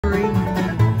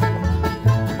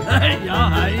Hey y'all,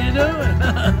 how you doing?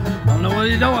 I don't know whether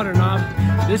you're doing it or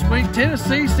not. This week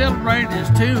Tennessee celebrated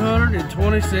its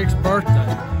 226th birthday.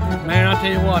 Man, I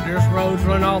tell you what, there's roads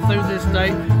running all through this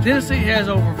state. Tennessee has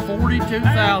over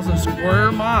 42,000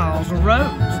 square miles of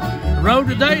roads. The road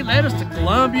today led us to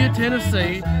Columbia,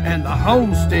 Tennessee and the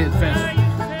Homestead Festival.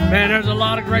 Man, there's a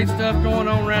lot of great stuff going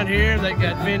on around here. They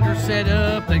got vendors set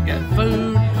up, they got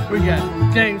food, we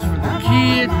got things for the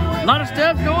kids, a lot of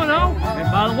stuff going on.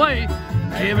 And by the way,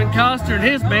 Kevin Costner and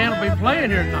his band will be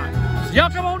playing here tonight. So y'all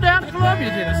come on down to Columbia,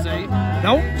 Tennessee.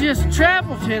 Don't just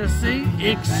travel Tennessee,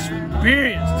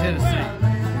 experience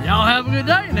Tennessee. Y'all have a good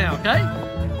day now, okay?